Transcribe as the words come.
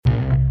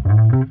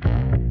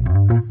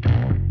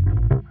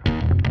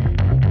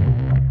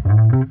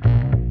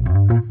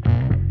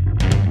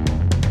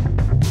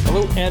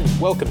and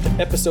welcome to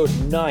episode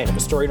 9 of A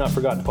Story Not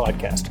Forgotten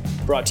podcast,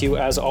 brought to you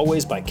as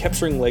always by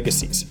Capturing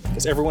Legacies.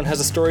 Because everyone has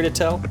a story to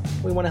tell,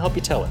 we want to help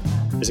you tell it.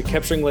 Visit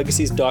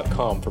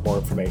capturinglegacies.com for more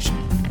information.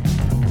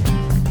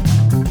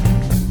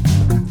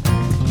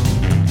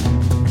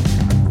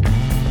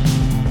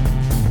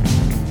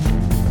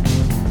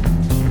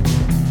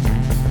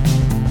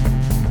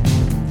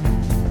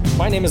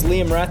 My name is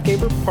Liam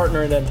Rathgaber,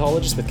 partner and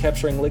anthologist with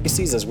Capturing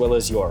Legacies, as well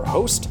as your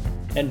host.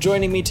 And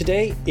joining me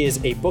today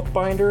is a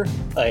bookbinder,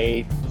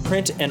 a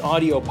print and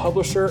audio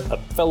publisher, a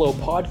fellow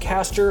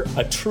podcaster,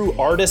 a true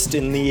artist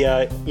in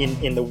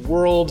the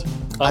world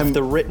of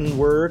the written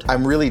word.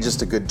 I'm really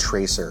just a good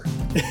tracer.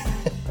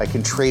 I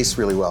can trace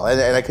really well,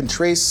 and I can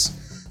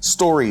trace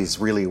stories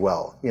really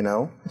well. You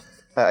know,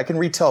 I can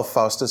retell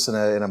Faustus in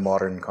a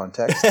modern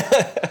context.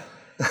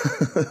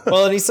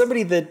 Well, and he's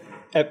somebody that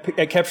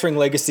at Capturing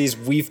Legacies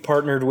we've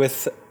partnered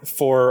with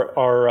for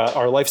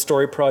our life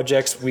story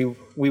projects. We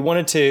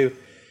wanted to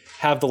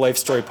have the life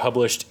story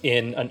published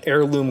in an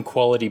heirloom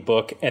quality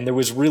book, and there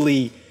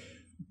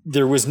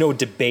was no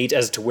debate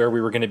as to where we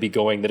were going to be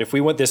going, that if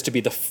we want this to be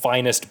the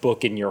finest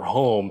book in your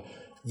home,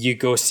 you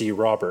go see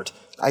Robert.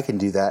 I can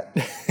do that.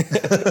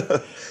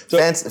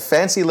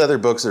 Fancy leather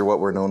books are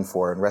what we're known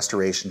for, and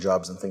restoration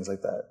jobs and things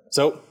like that.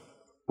 So,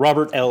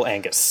 Robert L.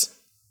 Angus.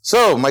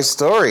 So, my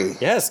story.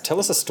 Yes, tell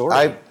us a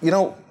story.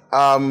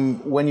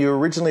 When you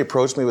originally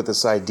approached me with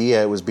this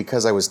idea, it was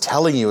because I was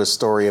telling you a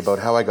story about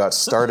how I got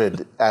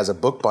started as a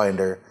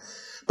bookbinder.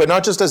 But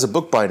not just as a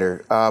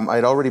bookbinder.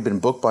 I'd already been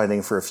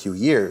bookbinding for a few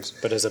years.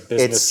 But as a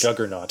business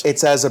juggernaut.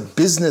 It's as a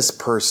business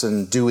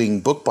person doing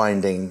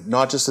bookbinding,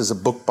 not just as a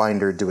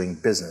bookbinder doing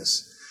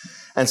business.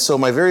 And so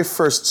my very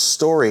first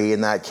story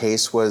in that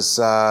case was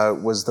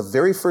the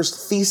very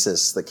first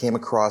thesis that came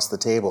across the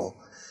table.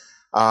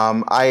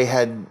 I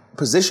had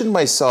positioned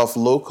myself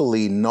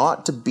locally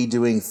not to be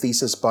doing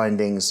thesis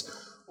bindings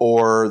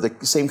or the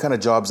same kind of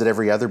jobs that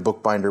every other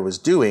bookbinder was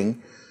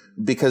doing,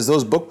 because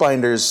those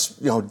bookbinders,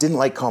 didn't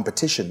like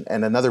competition,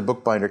 and another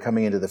bookbinder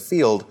coming into the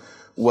field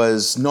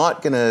was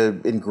not going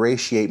to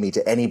ingratiate me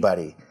to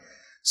anybody.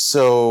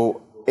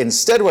 So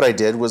instead what I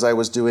did was I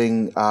was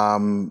doing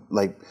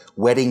like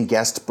wedding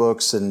guest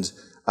books and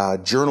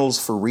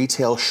journals for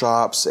retail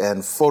shops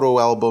and photo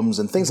albums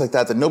and things like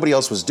that nobody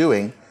else was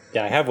doing.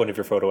 Yeah, I have one of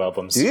your photo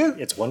albums. Do you?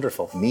 It's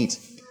wonderful. Neat.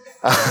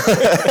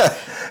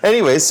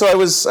 Anyway, so I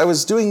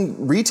was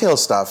doing retail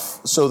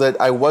stuff so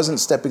that I wasn't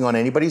stepping on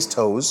anybody's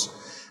toes,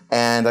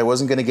 and I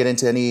wasn't going to get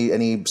into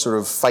any sort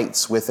of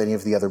fights with any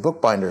of the other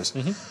bookbinders.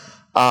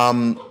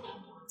 Mm-hmm.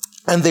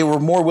 And they were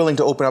more willing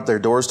to open up their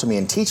doors to me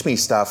and teach me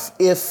stuff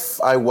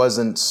if I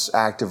wasn't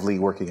actively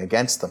working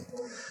against them.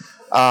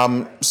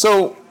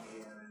 So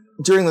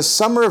during the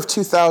summer of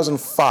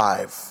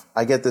 2005,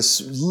 I get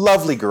this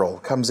lovely girl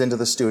comes into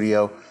the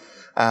studio.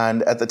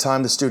 And at the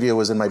time, the studio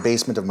was in my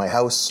basement of my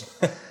house.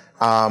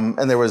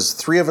 And there was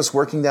 3 of us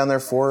working down there,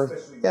 4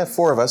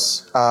 of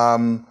us.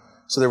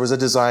 So there was a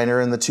designer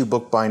and the 2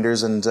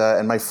 bookbinders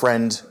and my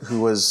friend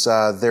who was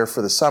there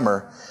for the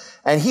summer.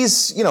 And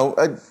he's,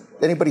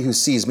 anybody who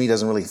sees me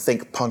doesn't really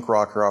think punk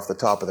rocker off the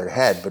top of their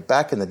head. But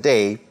back in the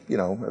day, I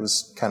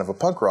was kind of a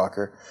punk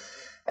rocker.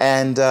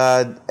 And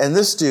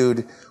this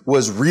dude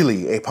was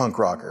really a punk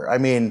rocker. I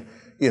mean,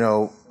 he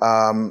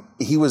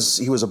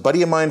was a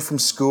buddy of mine from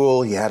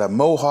school. He had a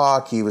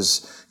mohawk. He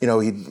was, he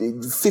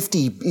had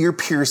 50 ear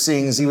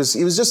piercings. He was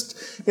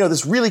just,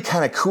 this really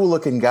kind of cool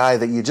looking guy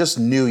that you just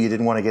knew you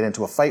didn't want to get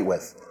into a fight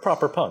with.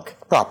 Proper punk.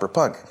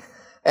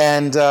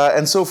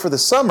 And so for the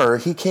summer,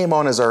 he came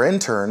on as our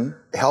intern,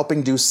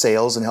 helping do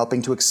sales and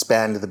helping to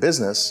expand the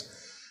business.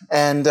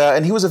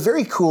 And he was a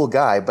very cool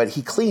guy, but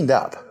he cleaned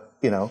up,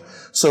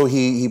 So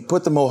he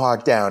put the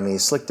mohawk down and he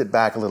slicked it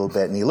back a little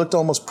bit and he looked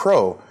almost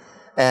pro.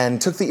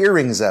 And took the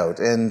earrings out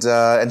and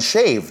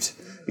shaved,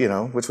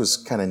 which was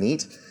kind of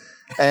neat,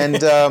 and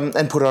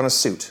put on a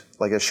suit,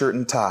 like a shirt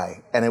and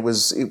tie, and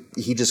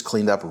he just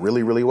cleaned up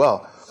really, really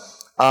well.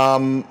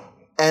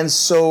 And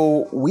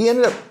so we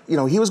ended up,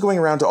 he was going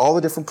around to all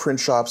the different print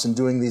shops and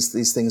doing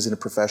these things in a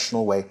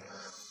professional way.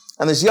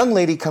 And this young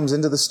lady comes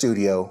into the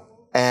studio,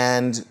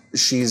 and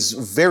she's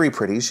very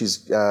pretty.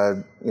 She's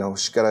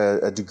she's got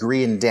a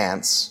degree in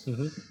dance,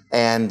 mm-hmm.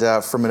 and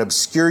from an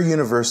obscure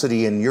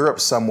university in Europe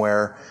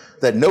somewhere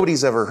that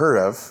nobody's ever heard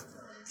of.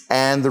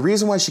 And the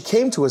reason why she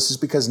came to us is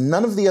because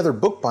none of the other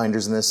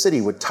bookbinders in the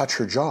city would touch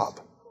her job,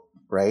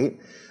 right?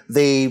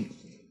 They,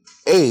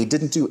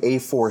 didn't do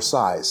A4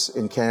 size.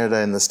 In Canada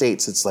and the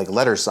States, it's like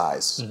letter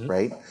size, mm-hmm.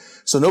 right?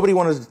 So nobody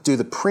wanted to do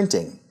the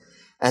printing.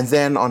 And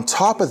then on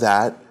top of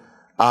that,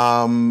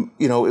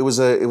 it was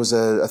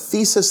a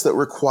thesis that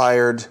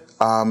required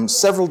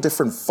several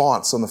different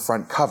fonts on the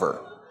front cover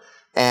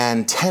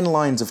and 10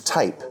 lines of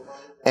type.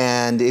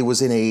 And it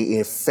was in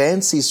a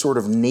fancy sort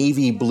of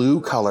navy blue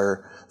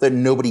color that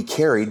nobody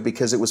carried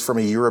because it was from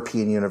a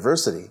European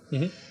university.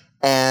 Mm-hmm.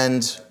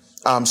 And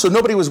So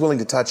nobody was willing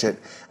to touch it,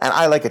 and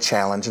I like a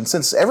challenge. And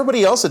since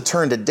everybody else had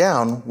turned it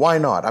down, why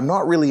not? I'm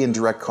not really in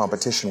direct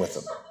competition with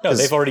them. No,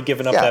 they've already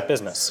given up that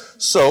business.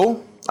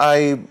 So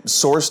I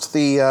sourced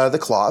the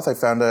cloth. I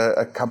found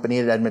a company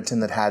in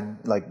Edmonton that had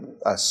like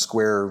a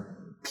square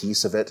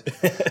piece of it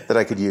that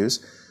I could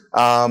use.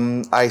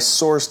 I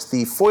sourced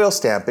the foil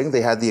stamping.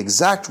 They had the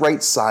exact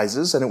right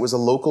sizes, and it was a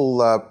local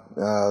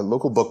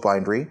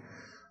bookbindery.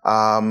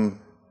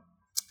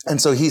 And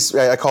so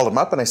I called him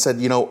up and I said,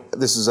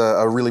 this is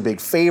a really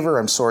big favor.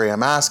 I'm sorry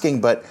I'm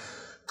asking, but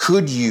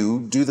could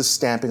you do the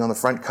stamping on the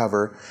front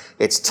cover?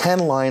 It's 10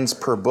 lines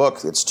per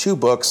book. It's 2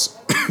 books.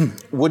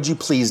 Would you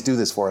please do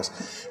this for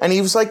us? And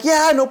he was like,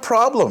 yeah, no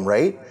problem,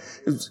 right?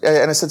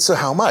 And I said, so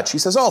how much? He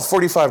says,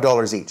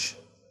 $45 each.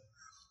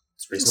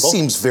 It's reasonable.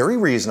 Seems very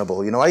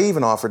reasonable. I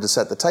even offered to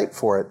set the type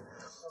for it.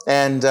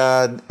 And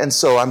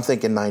so I'm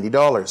thinking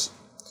 $90.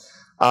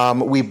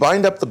 We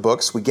bind up the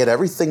books. We get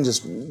everything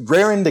just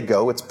raring to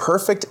go. It's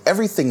perfect.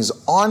 Everything's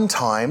on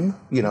time,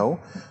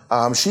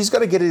 She's got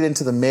to get it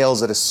into the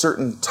mails at a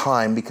certain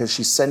time because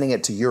she's sending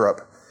it to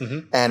Europe.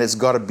 Mm-hmm. And it's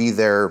got to be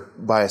there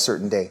by a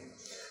certain day.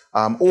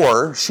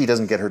 Or she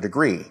doesn't get her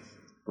degree,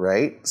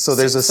 right? So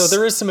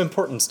there is some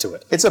importance to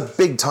it. It's a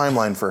big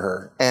timeline for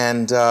her.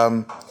 And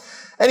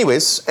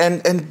anyways,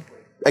 and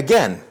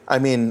again,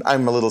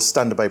 I'm a little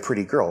stunned by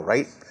Pretty Girl,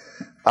 right?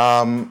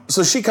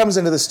 So she comes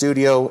into the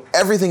studio,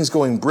 everything's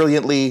going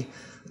brilliantly.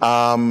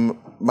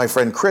 My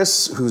friend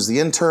Chris, who's the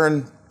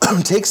intern,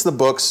 takes the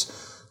books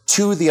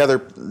to the other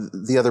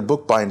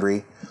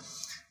bookbindery,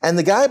 and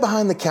the guy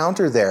behind the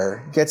counter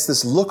there gets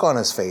this look on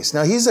his face.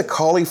 Now he's a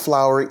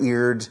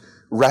cauliflower-eared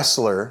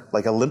wrestler,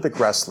 like Olympic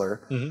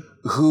wrestler, mm-hmm.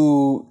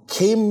 who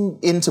came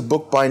into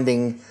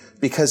bookbinding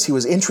because he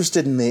was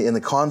interested in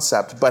the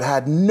concept, but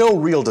had no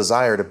real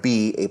desire to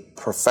be a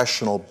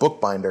professional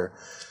bookbinder.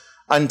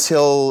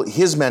 Until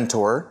his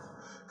mentor,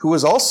 who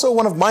was also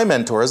one of my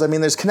mentors,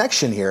 there's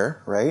connection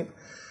here, right?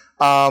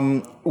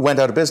 Went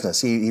out of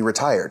business. He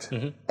retired.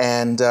 Mm-hmm.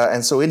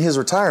 And so in his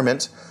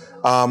retirement,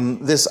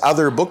 this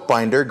other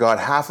bookbinder got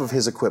half of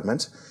his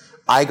equipment.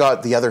 I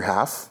got the other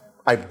half.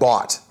 I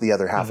bought the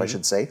other half, mm-hmm. I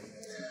should say.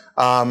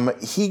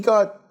 He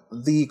got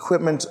the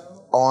equipment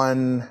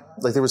on,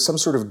 there was some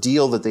sort of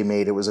deal that they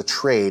made. It was a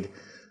trade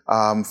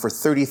for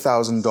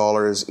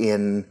 $30,000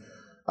 in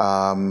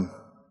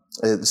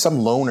some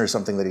loan or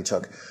something that he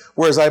took,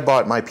 whereas I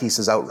bought my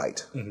pieces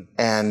outright. Mm-hmm.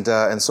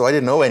 And so I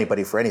didn't owe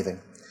anybody for anything.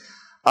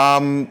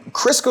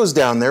 Chris goes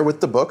down there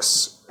with the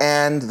books,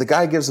 and the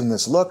guy gives him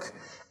this look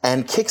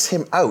and kicks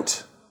him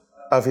out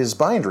of his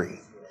bindery.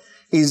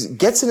 He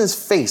gets in his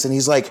face and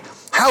he's like,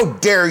 how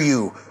dare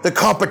you, the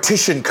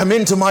competition, come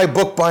into my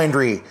book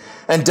bindery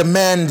and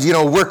demand,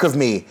 work of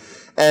me.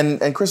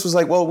 And Chris was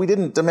like, well, we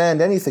didn't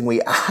demand anything.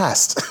 We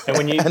asked. And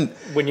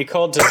when you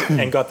called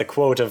and got the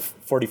quote of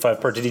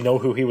 45 per, did he know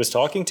who he was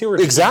talking to? Or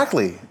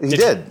exactly. He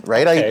did,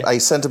 right? Okay. I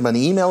sent him an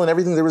email and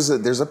everything.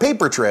 There's a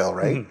paper trail,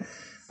 right?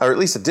 Mm-hmm. Or at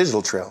least a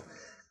digital trail.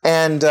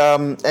 And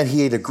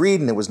he had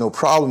agreed and it was no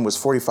problem. It was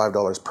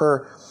 $45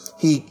 per.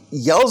 He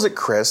yells at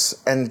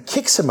Chris and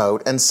kicks him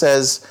out and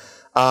says,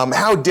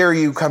 how dare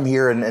you come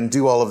here and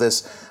do all of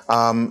this?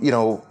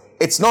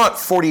 It's not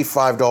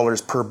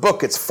 $45 per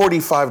book. It's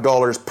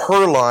 $45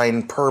 per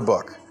line per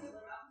book.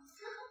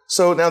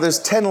 So now there's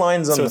 10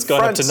 lines on the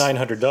front. So it's gone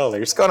up to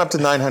 $900. It's gone up to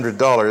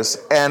 $900.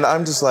 And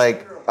I'm just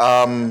like,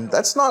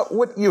 that's not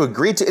what you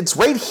agreed to. It's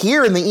right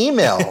here in the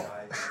email,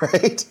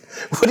 right?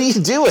 What are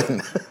you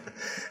doing?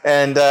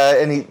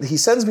 And he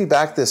sends me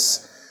back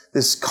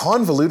this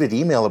convoluted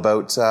email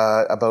about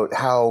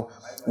how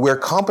we're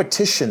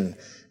competition.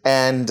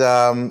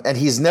 And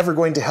he's never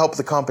going to help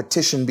the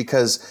competition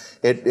because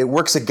it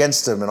works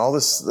against him and all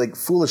this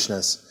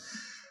foolishness.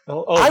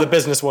 The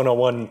business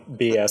 101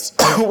 BS.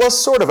 Well,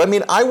 sort of.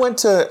 I went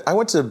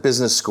to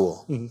business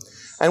school, mm-hmm.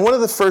 and one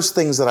of the first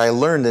things that I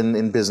learned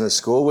in business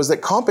school was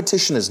that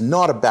competition is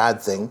not a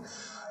bad thing.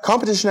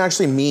 Competition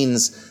actually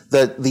means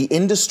that the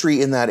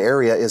industry in that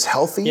area is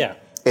healthy. Yeah.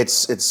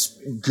 It's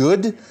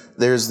good.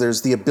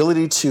 There's the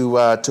ability to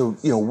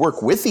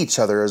work with each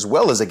other as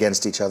well as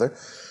against each other.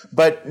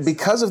 But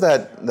because of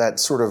that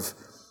sort of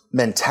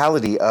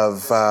mentality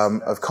of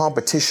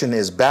competition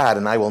is bad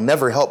and I will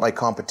never help my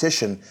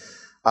competition,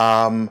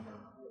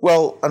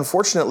 well,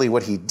 unfortunately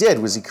what he did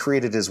was he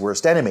created his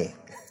worst enemy.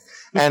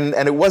 And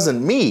it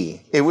wasn't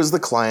me, it was the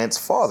client's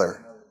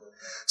father.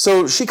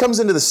 So she comes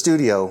into the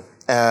studio.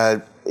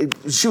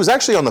 She was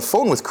actually on the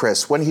phone with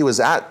Chris when he was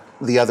at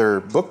the other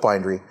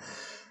bookbindery.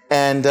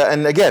 And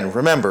again,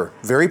 remember,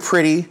 very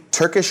pretty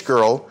Turkish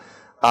girl.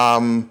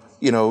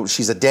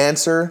 She's a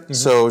dancer, mm-hmm.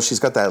 so she's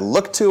got that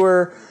look to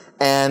her.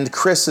 And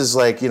Chris is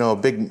like, a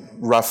big,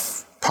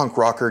 rough punk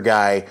rocker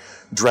guy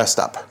dressed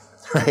up,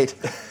 right?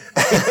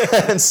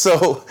 And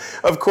so,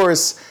 of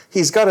course,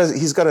 he's got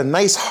a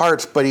nice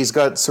heart, but he's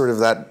got sort of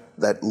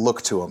that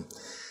look to him.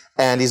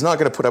 And he's not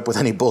going to put up with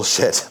any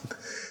bullshit.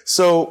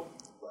 So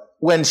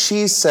when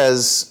she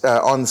says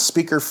on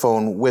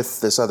speakerphone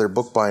with this other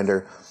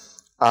bookbinder,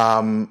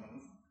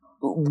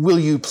 will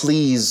you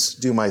please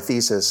do my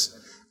thesis?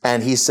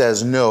 And he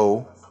says,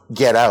 no,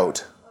 get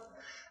out.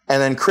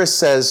 And then Chris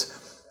says,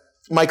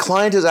 my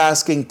client is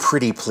asking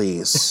pretty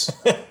please.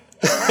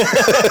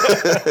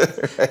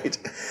 Right?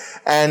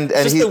 And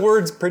just the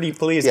words pretty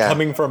please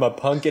coming from a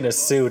punk in a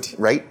suit.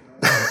 Right?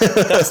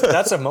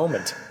 That's a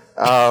moment.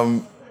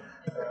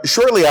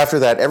 Shortly after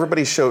that,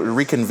 everybody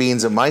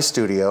reconvenes in my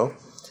studio.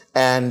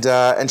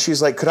 And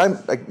she's like,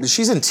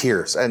 she's in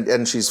tears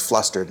and she's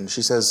flustered. And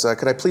she says,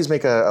 could I please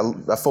make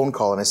a phone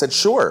call? And I said,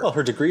 sure. Well,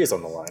 her degree is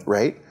on the line.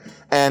 Right?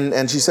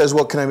 And she says,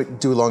 well, can I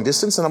do a long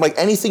distance? And I'm like,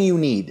 anything you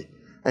need.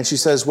 And she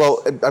says,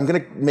 well, I'm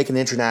going to make an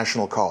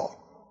international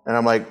call. And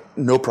I'm like,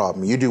 no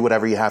problem. You do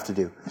whatever you have to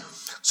do.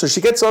 So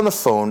she gets on the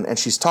phone and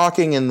she's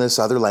talking in this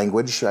other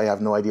language. I have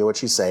no idea what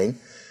she's saying.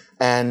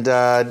 And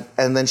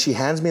then she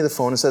hands me the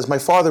phone and says, my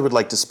father would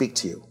like to speak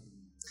to you.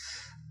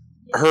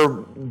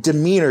 Her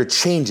demeanor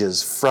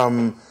changes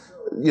from,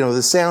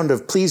 the sound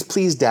of please,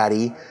 please,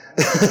 daddy,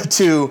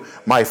 to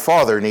my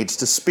father needs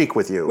to speak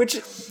with you.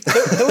 Which,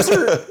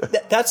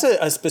 that's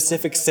a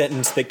specific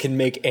sentence that can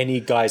make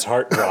any guy's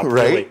heart drop, right?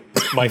 Really.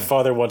 My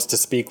father wants to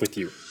speak with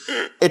you.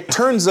 It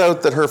turns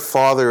out that her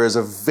father is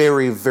a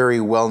very, very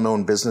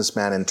well-known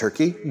businessman in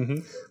Turkey.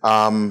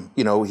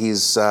 Mm-hmm.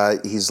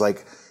 He's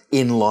like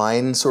in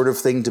line sort of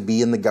thing to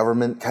be in the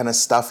government kind of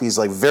stuff. He's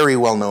like very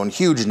well-known,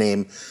 huge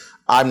name.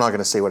 I'm not going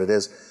to say what it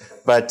is.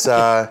 But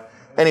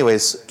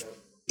anyways,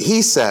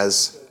 he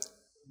says,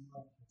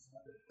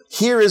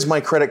 here is my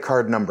credit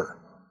card number.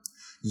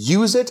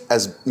 Use it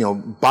as,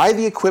 buy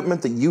the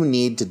equipment that you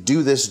need to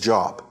do this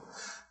job.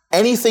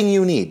 Anything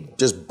you need,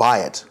 just buy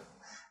it.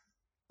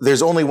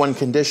 There's only one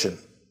condition.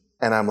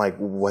 And I'm like,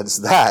 what's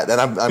that?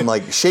 And I'm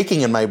like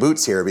shaking in my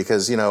boots here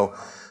because,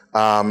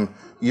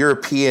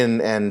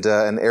 European and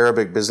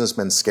Arabic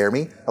businessmen scare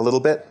me a little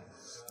bit.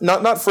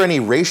 Not for any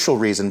racial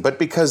reason, but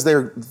because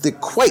they're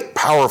quite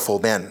powerful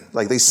men.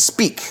 Like they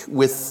speak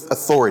with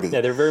authority.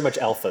 Yeah, they're very much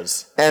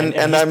alphas. And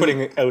he's I'm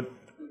putting out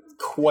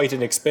quite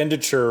an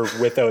expenditure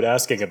without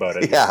asking about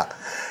it. Yeah.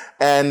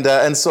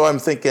 And so I'm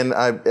thinking,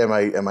 am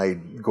I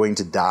going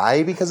to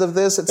die because of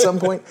this at some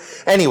point?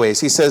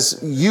 Anyways, he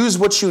says, use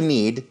what you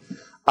need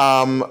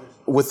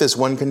with this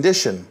one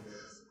condition.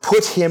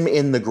 Put him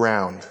in the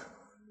ground.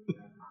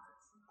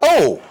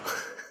 Oh,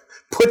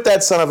 put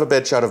that son of a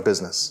bitch out of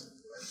business.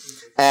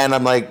 And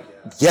I'm like,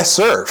 yes,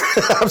 sir.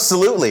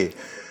 Absolutely.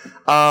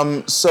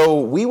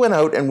 So we went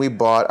out and we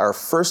bought our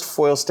first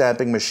foil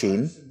stamping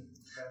machine,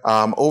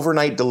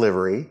 overnight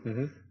delivery,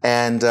 mm-hmm.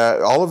 and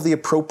all of the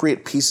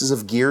appropriate pieces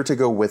of gear to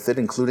go with it,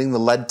 including the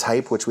lead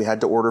type, which we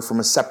had to order from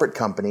a separate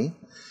company,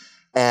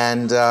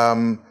 and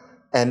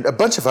a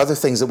bunch of other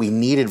things that we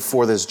needed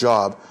for this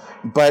job.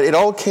 But it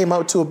all came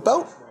out to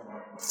about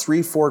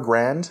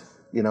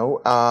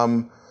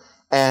 $3,000-4,000,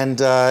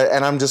 And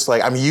I'm just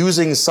like, I'm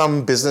using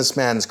some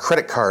businessman's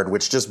credit card,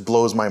 which just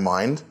blows my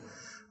mind,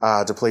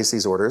 to place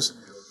these orders.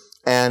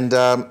 And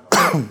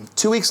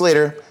 2 weeks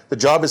later, the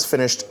job is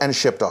finished and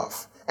shipped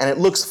off. And it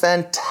looks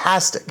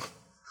fantastic.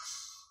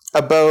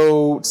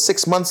 About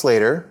 6 months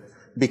later,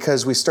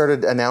 because we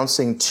started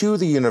announcing to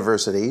the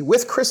university,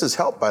 with Chris's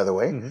help, by the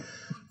way, mm-hmm.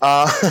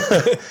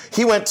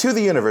 He went to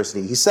the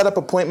university. He set up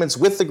appointments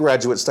with the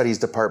graduate studies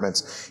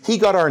departments. He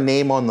got our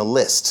name on the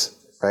list,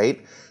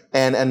 right?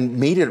 And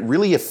made it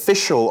really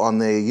official on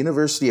the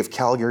University of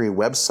Calgary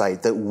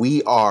website that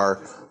we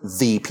are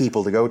the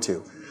people to go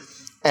to.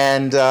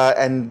 And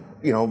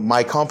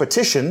my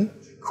competition,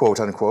 quote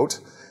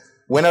unquote,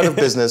 went out of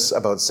business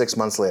about 6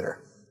 months later,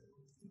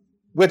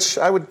 which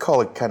I would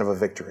call it kind of a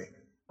victory.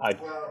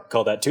 I'd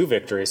call that 2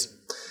 victories.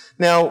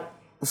 Now,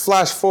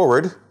 flash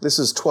forward, this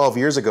is 12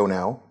 years ago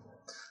now.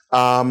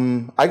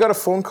 I got a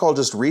phone call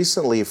just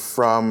recently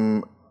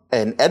from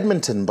an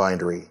Edmonton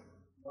bindery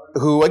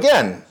who,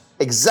 again,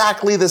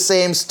 exactly the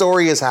same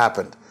story has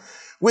happened,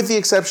 with the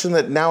exception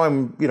that now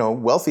I'm,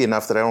 wealthy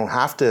enough that I don't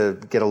have to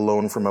get a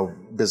loan from a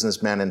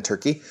businessman in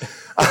Turkey.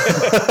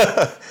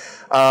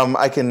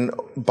 I can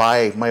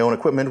buy my own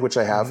equipment, which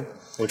I have.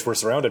 Which we're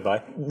surrounded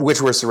by.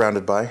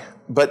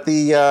 But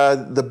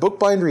the book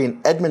bindery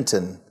in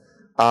Edmonton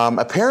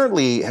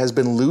apparently has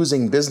been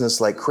losing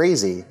business like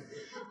crazy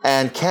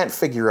and can't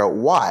figure out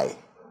why.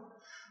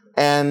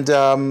 And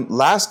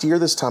last year,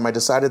 this time, I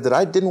decided that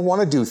I didn't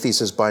want to do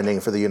thesis binding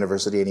for the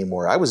university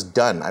anymore. I was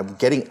done. I'm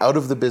getting out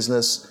of the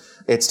business.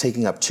 It's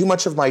taking up too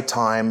much of my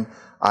time.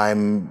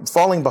 I'm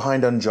falling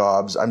behind on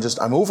jobs.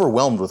 I'm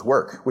overwhelmed with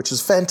work, which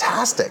is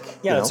fantastic.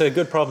 Yeah, it's a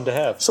good problem to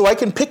have. So I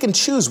can pick and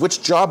choose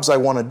which jobs I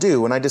want to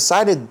do. And I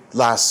decided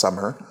last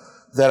summer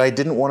that I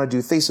didn't want to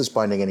do thesis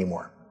binding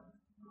anymore.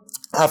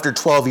 After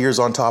 12 years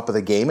on top of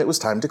the game, it was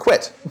time to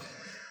quit.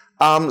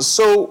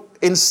 So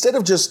instead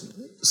of just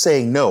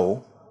saying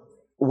no,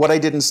 what I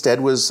did instead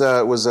was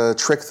a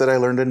trick that I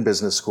learned in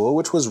business school,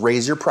 which was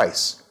raise your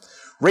price.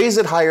 Raise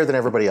it higher than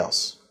everybody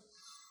else.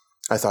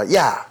 I thought,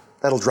 yeah,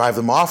 that'll drive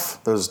them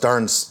off, those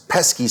darn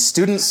pesky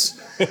students.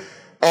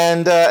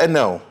 And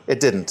no, it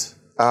didn't.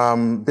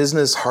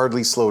 Business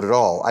hardly slowed at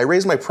all. I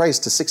raised my price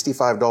to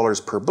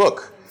 $65 per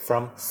book.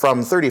 From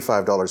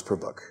 $35 per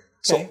book. Okay.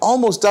 So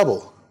almost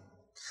double.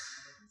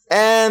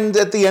 And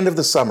at the end of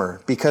the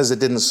summer, because it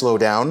didn't slow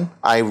down,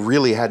 I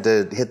really had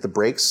to hit the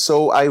brakes.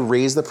 So I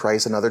raised the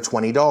price another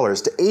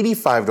 $20 to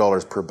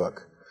 $85 per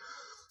book.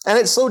 And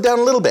it slowed down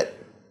a little bit,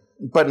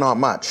 but not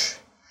much.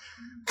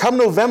 Come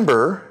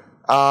November,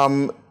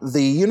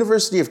 the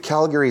University of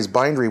Calgary's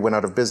bindery went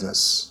out of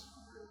business.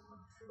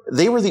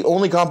 They were the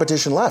only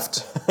competition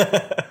left.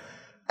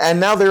 And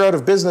now they're out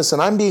of business,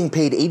 and I'm being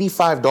paid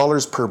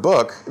 $85 per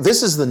book.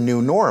 This is the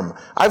new norm.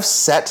 I've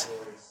set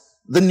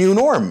the new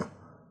norm,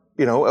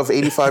 of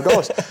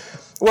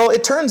 $85. Well,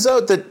 it turns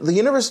out that the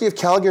University of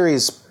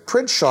Calgary's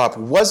print shop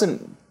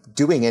wasn't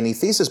doing any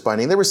thesis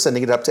binding. They were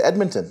sending it up to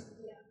Edmonton.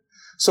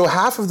 So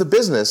half of the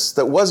business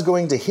that was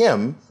going to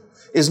him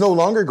is no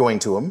longer going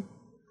to him.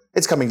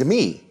 It's coming to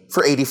me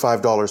for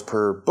 $85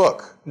 per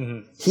book.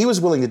 Mm-hmm. He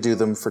was willing to do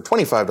them for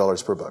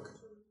 $25 per book.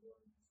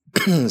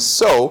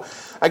 So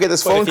I get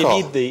this phone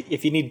call.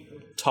 If you need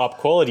top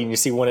quality and you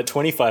see one at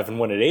 25 and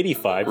one at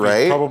 85, right?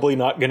 You're probably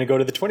not going to go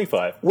to the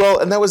 25. Well,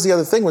 and that was the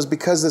other thing, was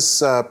because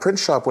this print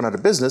shop went out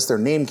of business, their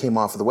name came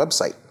off of the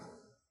website,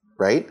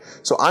 right?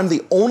 So I'm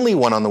the only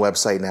one on the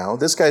website now.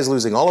 This guy's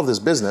losing all of this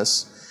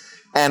business,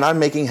 and I'm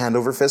making hand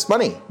over fist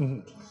money. Mm-hmm.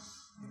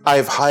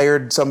 I've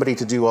hired somebody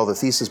to do all the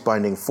thesis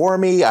binding for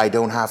me. I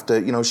don't have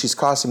to, she's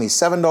costing me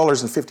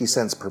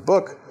 $7.50 per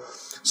book.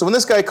 So when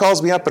this guy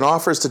calls me up and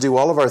offers to do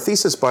all of our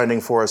thesis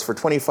binding for us for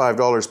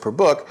 $25 per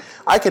book,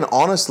 I can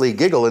honestly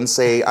giggle and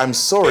say, I'm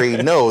sorry,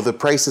 no, the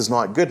price is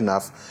not good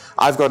enough.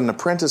 I've got an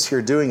apprentice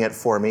here doing it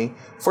for me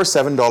for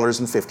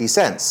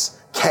 $7.50.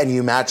 Can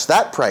you match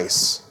that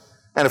price?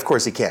 And of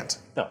course he can't.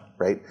 No.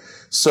 Right?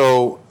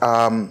 So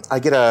I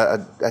get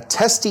a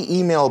testy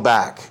email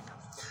back,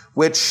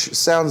 which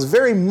sounds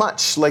very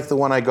much like the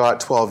one I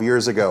got 12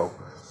 years ago.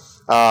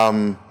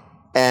 And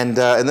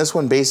this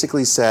one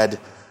basically said,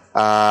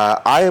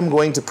 I am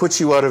going to put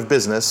you out of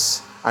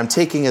business. I'm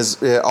taking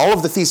all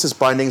of the thesis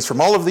bindings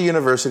from all of the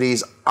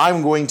universities.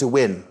 I'm going to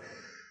win.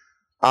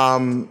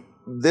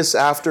 This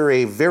after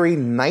a very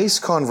nice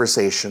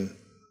conversation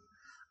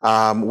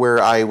where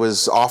I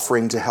was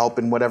offering to help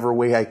in whatever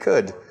way I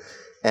could.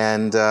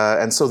 And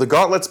so the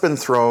gauntlet's been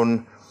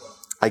thrown.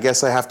 I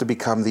guess I have to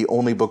become the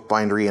only book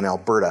bindery in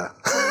Alberta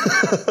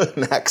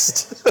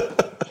next.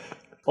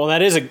 Well,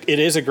 it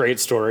is a great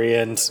story,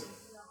 and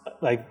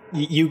like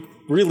you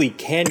really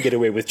can get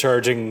away with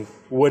charging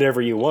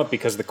whatever you want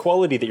because the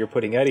quality that you're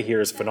putting out of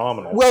here is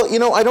phenomenal. Well,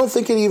 I don't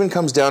think it even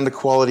comes down to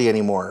quality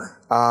anymore.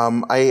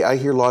 I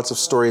hear lots of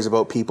stories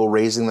about people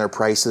raising their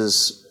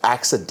prices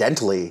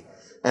accidentally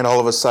and all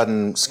of a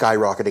sudden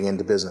skyrocketing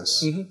into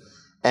business. Mm-hmm.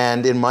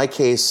 And in my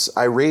case,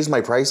 I raised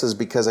my prices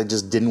because I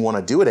just didn't want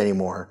to do it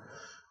anymore.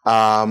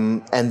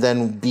 And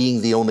then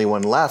being the only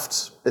one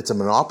left, it's a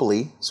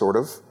monopoly, sort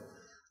of.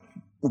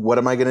 What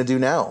am I going to do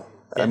now?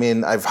 Yeah. I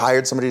mean, I've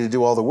hired somebody to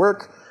do all the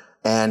work,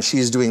 and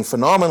she's doing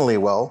phenomenally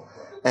well,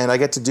 and I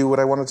get to do what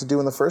I wanted to do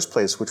in the first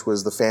place, which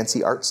was the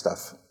fancy art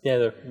stuff. Yeah,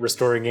 the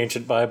restoring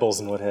ancient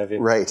Bibles and what have you.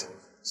 Right.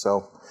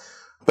 So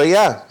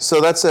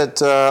that's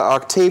at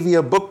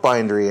Octavia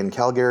Bookbindery in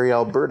Calgary,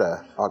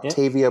 Alberta,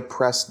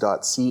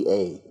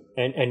 octaviapress.ca.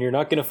 And you're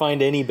not going to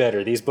find any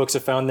better. These books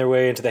have found their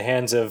way into the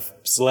hands of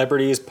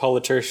celebrities,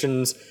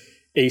 politicians,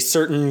 a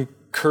certain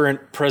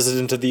current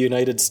president of the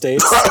United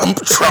States.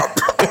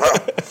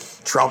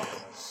 Trump.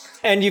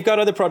 And you've got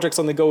other projects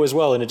on the go as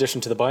well, in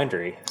addition to the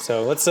bindery.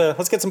 So let's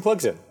get some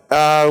plugs in.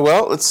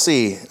 Well, let's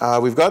see.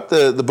 We've got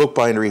the book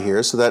bindery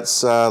here. So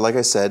that's, like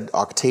I said,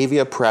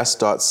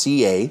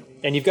 octaviapress.ca.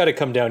 And you've got to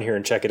come down here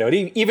and check it out.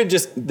 Even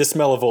just the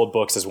smell of old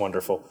books is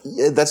wonderful.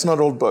 Yeah, that's not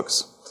old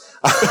books.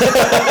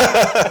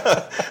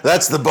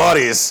 That's the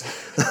bodies.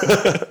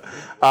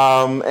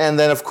 And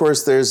then, of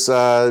course, there's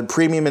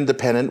Premium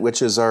Independent,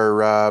 which is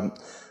our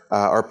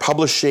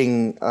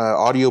publishing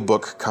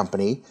audiobook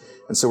company.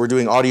 And so we're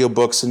doing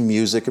audiobooks and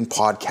music and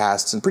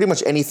podcasts and pretty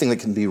much anything that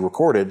can be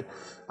recorded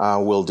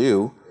we'll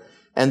do.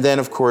 And then,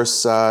 of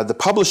course, the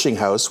publishing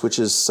house, which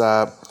is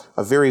a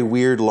very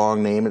weird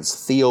long name. It's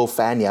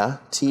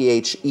Theophania,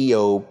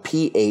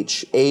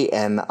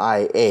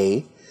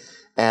 Theophania.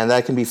 And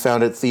that can be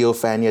found at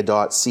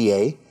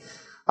theophania.ca.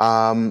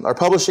 Our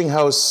publishing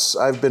house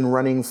I've been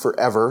running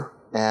forever,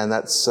 and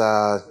that's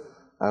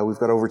we've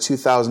got over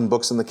 2,000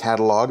 books in the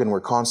catalog, and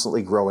we're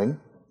constantly growing.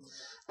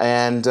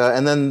 And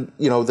then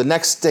the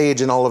next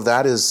stage in all of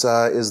that is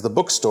the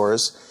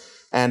bookstores.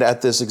 And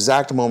at this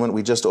exact moment,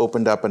 we just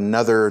opened up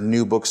another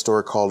new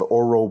bookstore called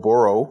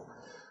Oroboro,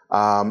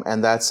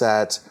 and that's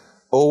at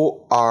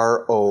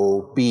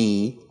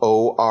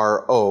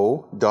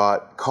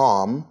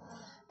oroboro.com.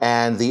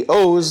 And the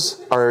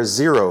O's are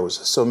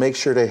zeros, so make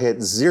sure to hit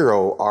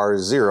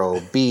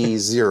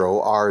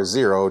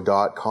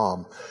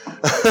 0R0B0R0.com.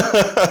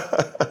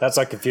 That's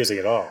not confusing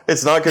at all.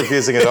 It's not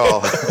confusing at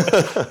all.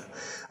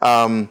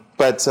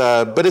 But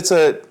it's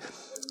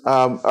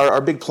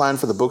our big plan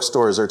for the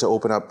bookstores are to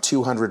open up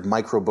 200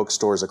 micro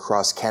bookstores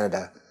across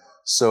Canada.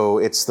 So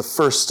it's the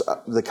first,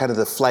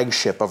 the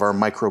flagship of our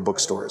micro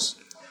bookstores.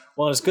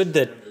 Well, it's good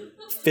that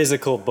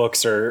physical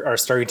books are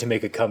starting to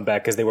make a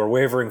comeback, because they were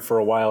wavering for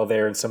a while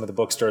there, and some of the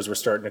bookstores were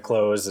starting to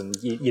close, and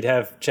you'd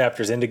have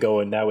Chapters Indigo,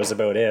 and that was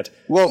about it.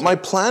 Well, my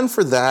plan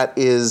for that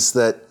is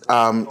that,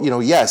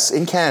 yes,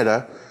 in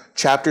Canada,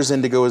 Chapters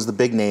Indigo is the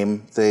big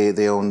name.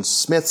 They own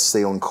Smiths,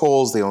 they own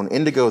Coles, they own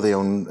Indigo, they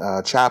own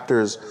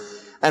Chapters,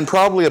 and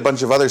probably a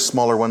bunch of other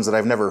smaller ones that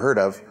I've never heard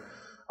of.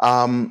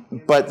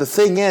 But the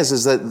thing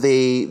is that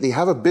they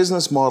have a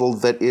business model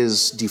that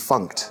is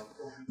defunct.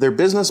 Their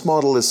business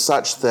model is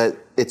such that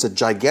it's a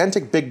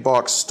gigantic big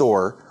box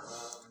store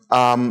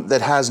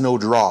that has no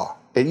draw.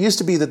 It used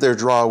to be that their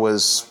draw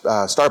was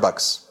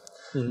Starbucks,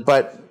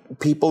 but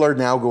people are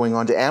now going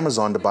on to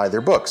Amazon to buy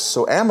their books.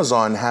 So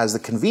Amazon has the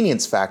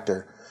convenience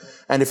factor.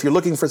 And if you're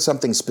looking for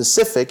something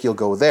specific, you'll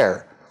go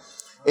there.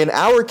 In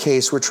our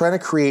case, we're trying to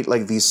create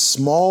like these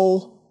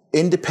small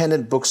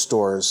independent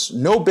bookstores,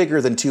 no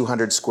bigger than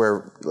 200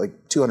 square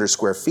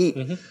feet,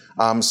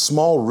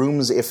 small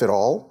rooms if at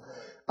all.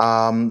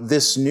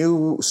 This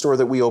new store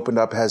that we opened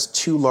up has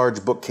 2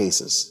 large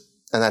bookcases,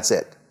 and that's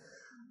it.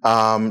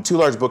 2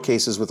 large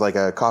bookcases with like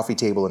a coffee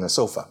table and a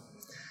sofa.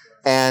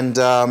 And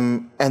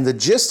the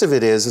gist of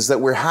it is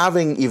that we're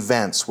having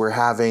events. We're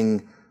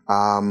having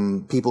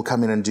people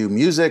come in and do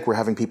music. We're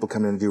having people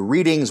come in and do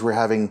readings. We're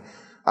having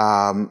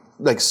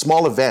like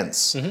small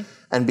events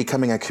and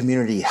becoming a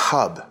community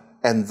hub.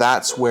 And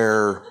that's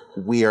where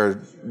we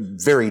are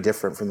very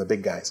different from the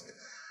big guys.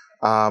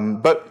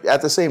 But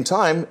at the same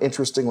time,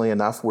 interestingly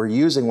enough, we're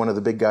using one of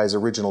the big guys'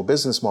 original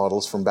business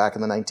models from back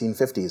in the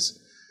 1950s.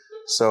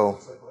 So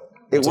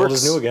it works. Old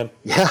is new again.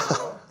 Yeah.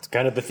 It's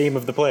kind of the theme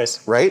of the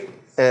place. Right?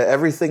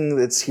 Everything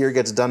that's here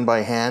gets done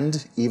by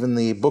hand. Even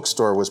the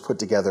bookstore was put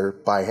together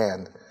by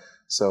hand.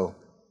 So,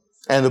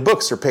 and the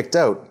books are picked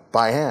out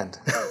by hand.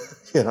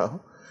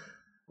 Well,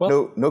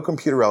 no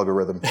computer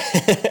algorithm.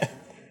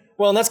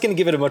 Well, and that's going to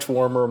give it a much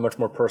warmer, much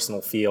more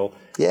personal feel.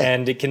 Yeah.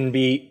 And it can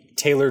be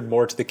tailored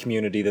more to the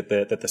community that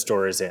the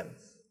store is in,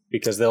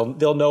 because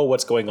they'll know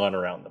what's going on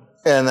around them.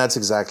 And that's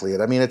exactly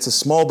it. I mean, it's a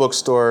small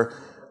bookstore.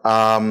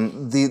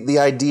 The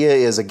idea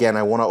is, again,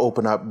 I want to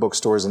open up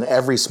bookstores in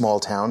every small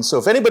town. So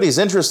if anybody's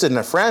interested in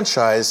a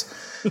franchise,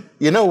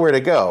 you know where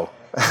to go.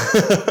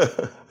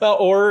 Well,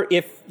 or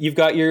if you've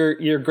got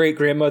your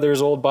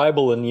great-grandmother's old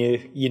Bible and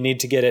you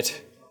need to get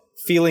it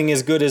feeling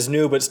as good as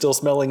new but still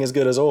smelling as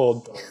good as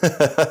old,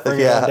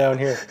 bring it on down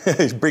here.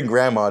 Bring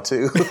Grandma,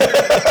 too.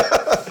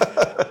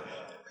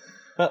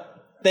 Well,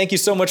 thank you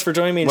so much for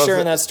joining me and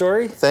sharing that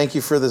story. Thank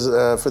you for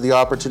the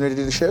opportunity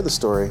to share the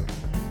story.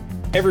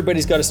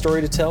 Everybody's got a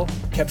story to tell.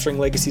 Capturing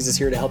Legacies is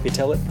here to help you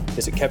tell it.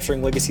 Visit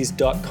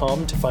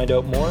capturinglegacies.com to find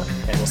out more,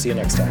 and we'll see you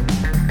next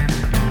time.